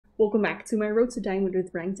Welcome back to my road to diamond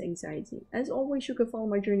with ranked anxiety. As always, you can follow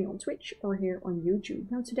my journey on Twitch or here on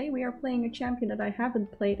YouTube. Now today we are playing a champion that I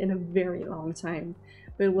haven't played in a very long time,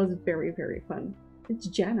 but it was very, very fun. It's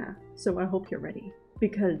Janna, so I hope you're ready,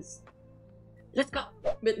 because let's go!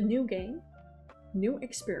 With new game, new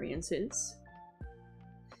experiences,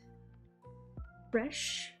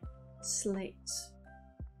 fresh slate.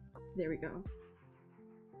 There we go.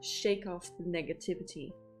 Shake off the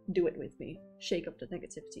negativity. Do it with me. Shake up the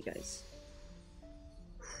negativity, guys.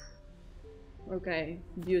 Okay,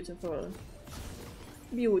 beautiful.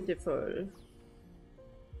 Beautiful.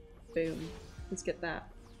 Boom. Let's get that.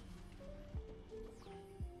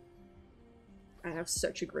 I have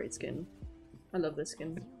such a great skin. I love this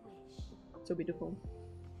skin. So beautiful.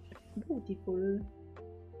 Beautiful.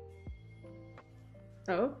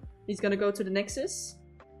 Oh, he's gonna go to the Nexus.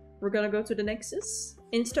 We're gonna go to the Nexus.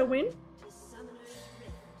 Insta win.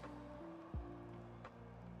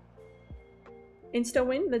 Insta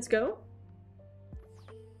win, let's go.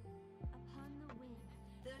 Upon the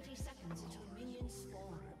win, 30 seconds until minions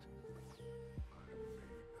spawn.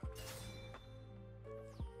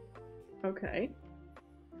 Okay.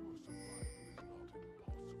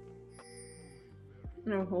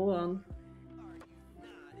 No, hold on.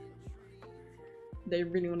 They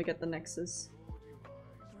really want to get the Nexus.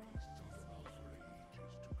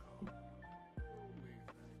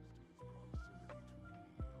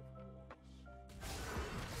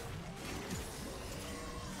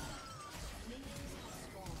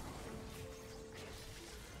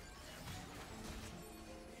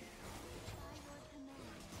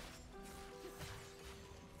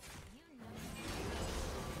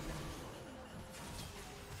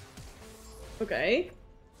 Okay.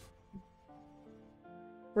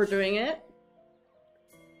 We're doing it.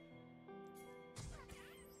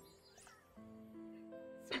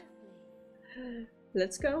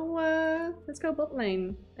 Let's go bot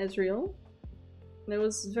lane, Ezreal. That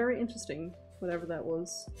was very interesting, whatever that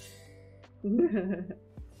was.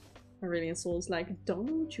 Aurelian Soul's like,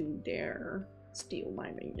 don't you dare steal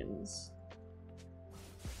my minions.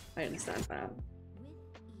 I understand that.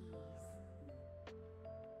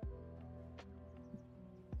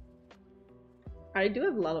 I do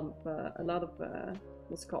have a lot of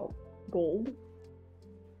what's it called? Gold.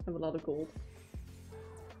 I have a lot of gold.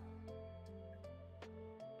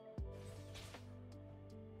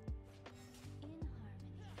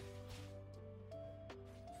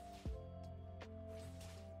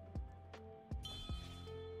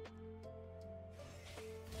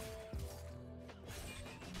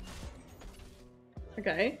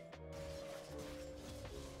 Okay.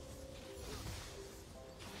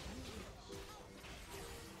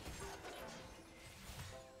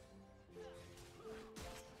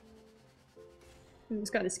 It was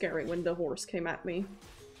kind of scary when the horse came at me,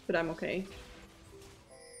 but I'm okay.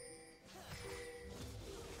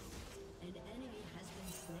 An enemy has been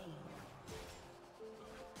slain.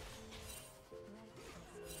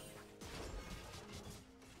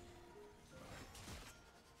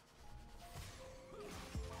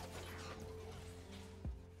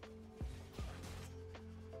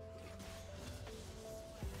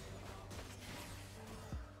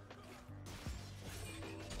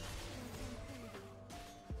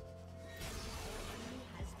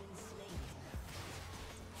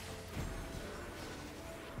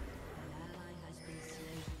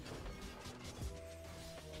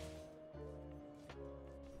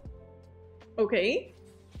 Okay.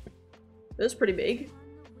 That's pretty big.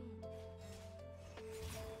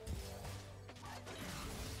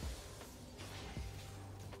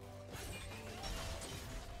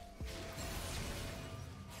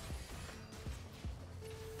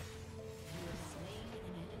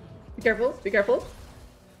 Be careful, be careful.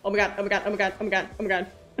 Oh my god, oh my god, oh my god, oh my god, oh my god.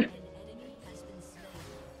 An enemy has been slain.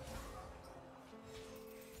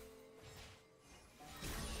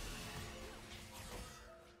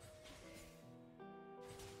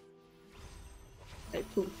 I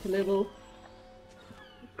pooped a little.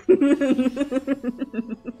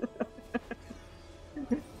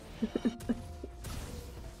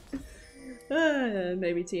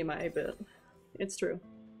 Maybe TMI, but it's true.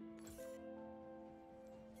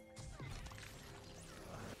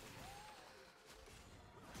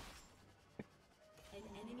 An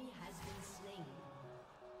enemy has been slain.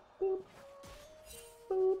 Boop.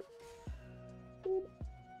 Boop. Boop.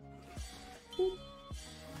 Boop.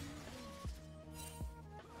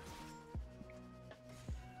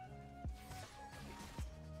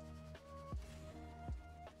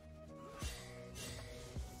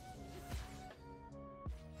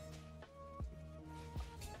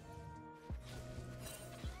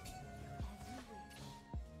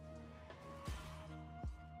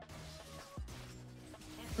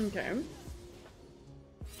 Okay.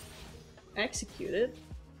 Executed?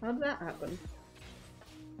 How did that happen?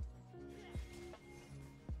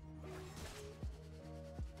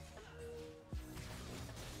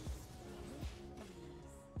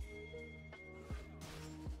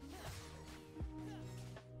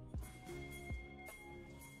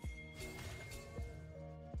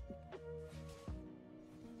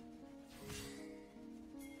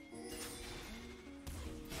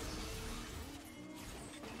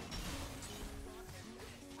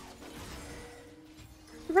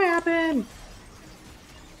 What happened?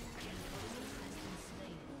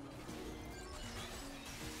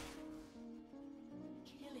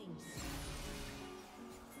 Killing.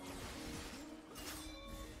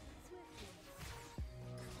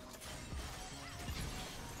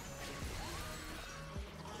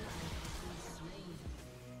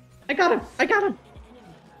 I got him! I got him!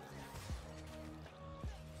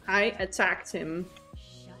 I attacked him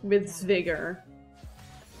with vigor.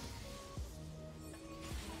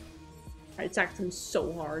 I attacked him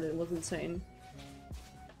so hard, it was insane.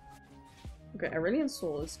 Okay, Aurelion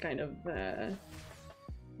Sol is kind of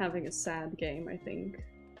having a sad game, I think.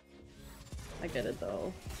 I get it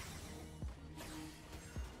though.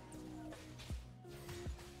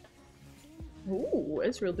 Ooh,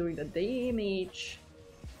 Israel doing the damage.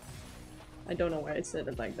 I don't know why I said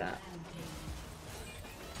it like that.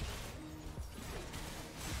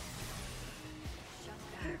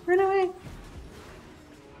 Run away!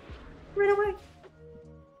 Run away!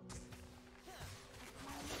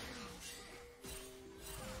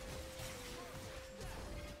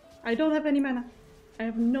 I don't have any mana. I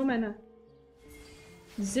have no mana.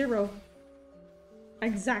 0.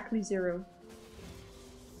 Exactly 0.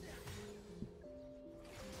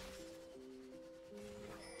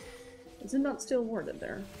 Is it not still warded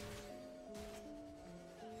there?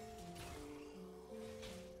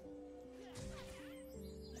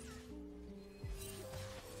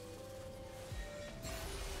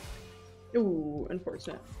 Ooh,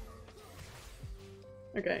 unfortunate.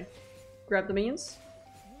 Okay. Grab the minions.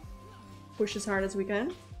 Push as hard as we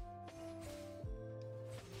can.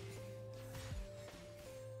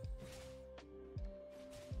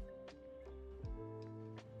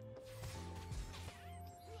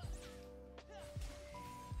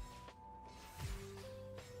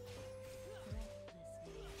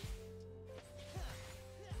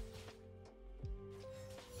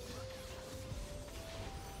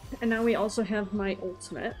 And now we also have my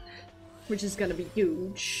ultimate, which is gonna be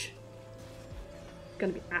huge.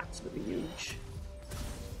 Gonna be absolutely huge.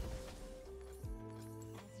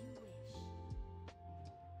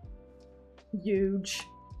 Huge.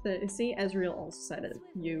 See, Ezreal also said it.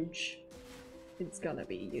 Huge. It's gonna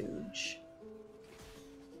be huge.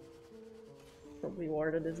 Probably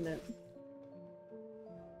warded, isn't it?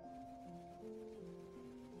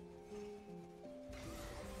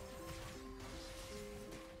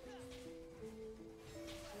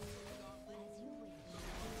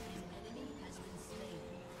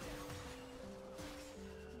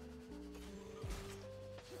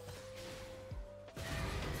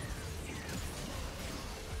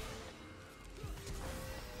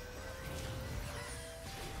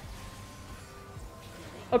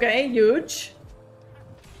 Okay, huge.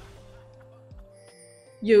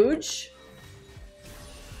 Huge.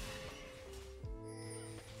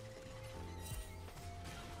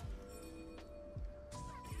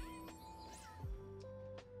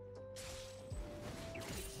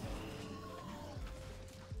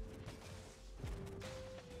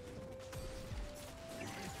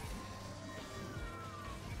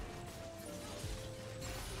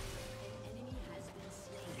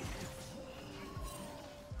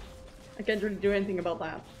 I can't really do anything about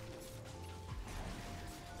that.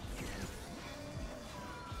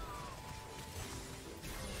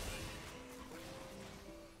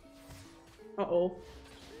 Uh-oh.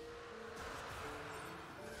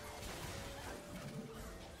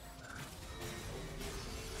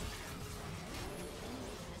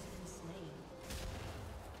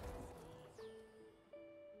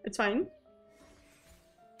 It's fine.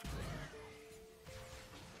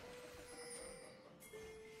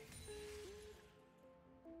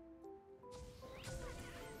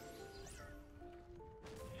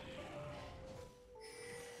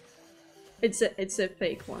 It's a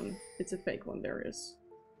fake one. It's a fake one, there is.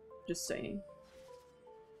 Just saying.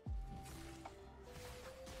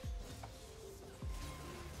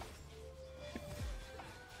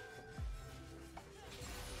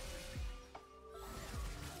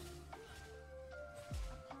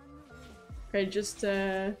 Okay, just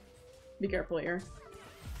be careful here.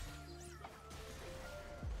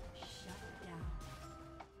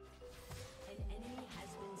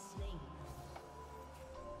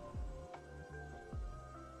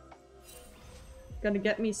 Gonna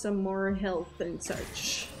get me some more health and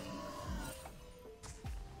such.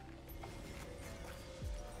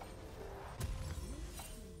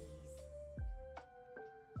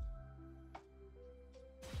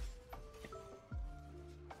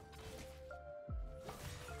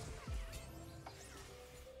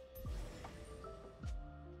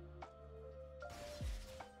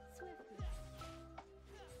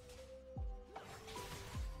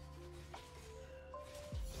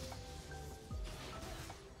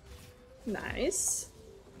 Nice.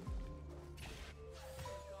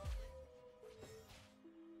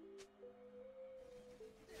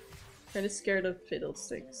 Kinda scared of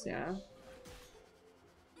fiddlesticks, yeah.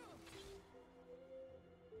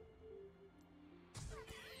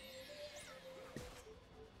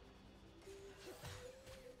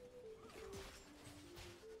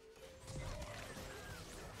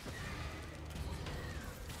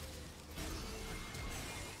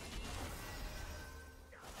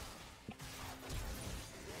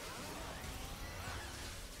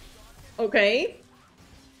 Okay.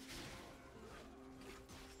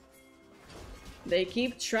 They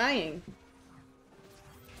keep trying.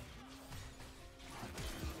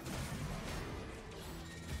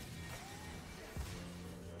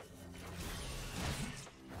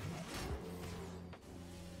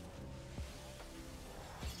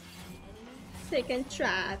 They can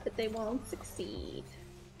try, but they won't succeed.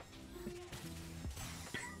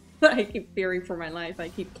 I keep fearing for my life. I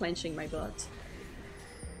keep clenching my butt.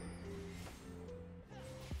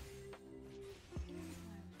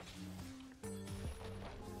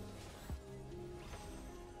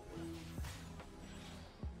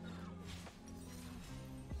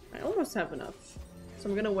 I almost have enough. So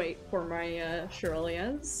I'm gonna wait for my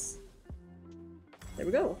Shirleyas. There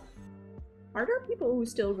we go. Are there people who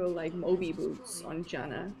still go like Moby boots on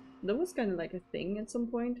Janna? That was kind of like a thing at some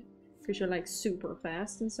point. Because you're like super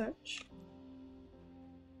fast and such.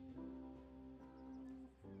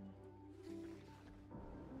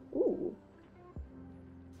 Ooh.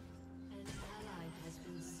 An ally has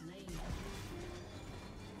been slain.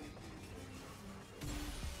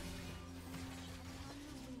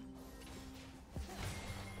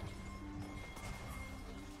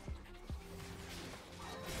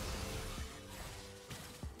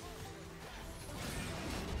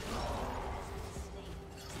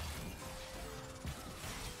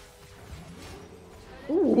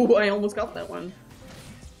 Ooh, I almost got that one.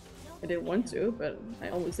 I didn't want to, but I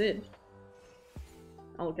almost did.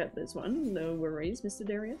 I'll get this one, no worries, Mr.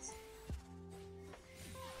 Darius.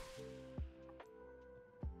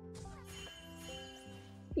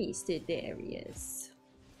 Mr. Darius.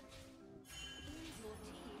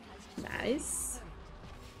 Nice.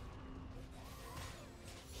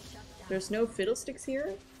 There's no fiddlesticks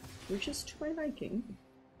here, which is to my liking.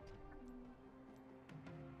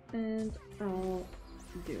 And I'll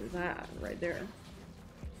do that right there.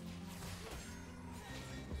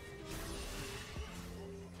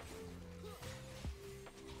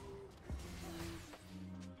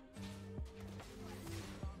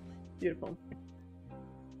 Beautiful.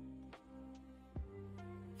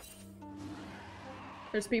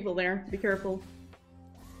 There's people there. Be careful.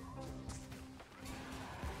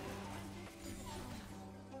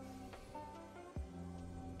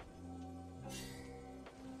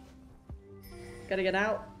 Gotta get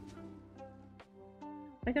out.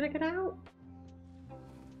 I gotta get out.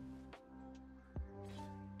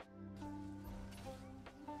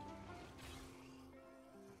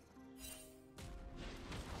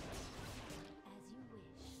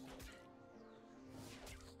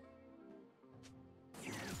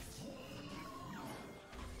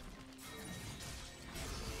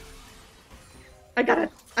 I got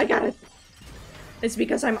it! I got it! It's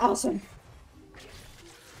because I'm awesome.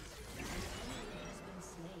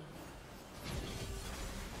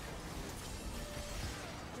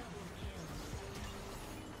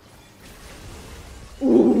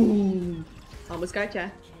 Ooh! Almost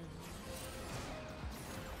gotcha.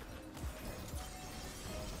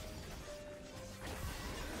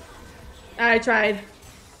 I tried.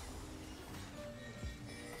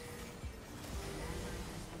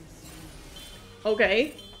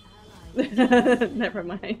 Okay. Never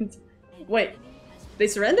mind. Wait, they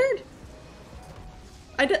surrendered?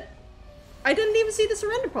 I didn't even see the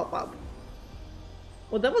surrender pop up.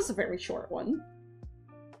 Well, that was a very short one.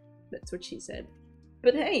 That's what she said.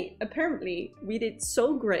 But hey, apparently we did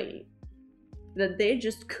so great that they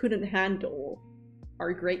just couldn't handle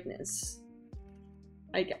our greatness.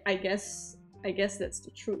 I guess that's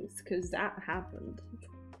the truth, because that happened.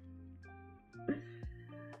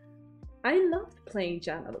 I loved playing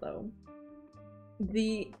Janna though.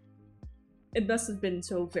 it must have been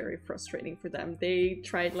so very frustrating for them. They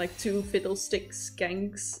tried like 2 fiddlestick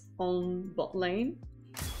ganks on bot lane.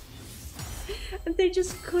 And they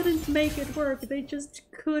just couldn't make it work. They just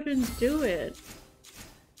couldn't do it.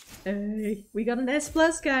 Hey, we got an S+,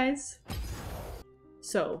 guys.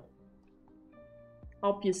 So,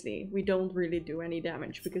 obviously, we don't really do any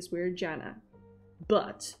damage because we're Janna.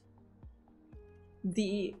 But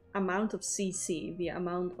the amount of CC, the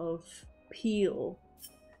amount of peel,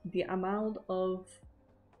 the amount of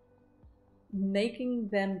making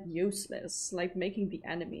them useless, like making the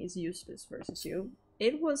enemies useless versus you,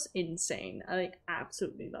 it was insane. I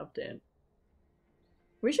absolutely loved it.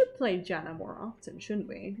 We should play Janna more often, shouldn't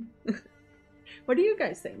we? What do you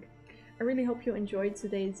guys think? I really hope you enjoyed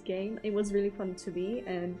today's game. It was really fun to be,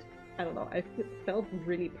 and I don't know, I felt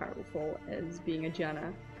really powerful as being a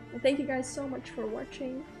Janna. And thank you guys so much for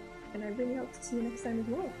watching, and I really hope to see you next time as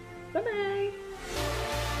well. Bye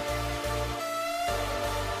bye!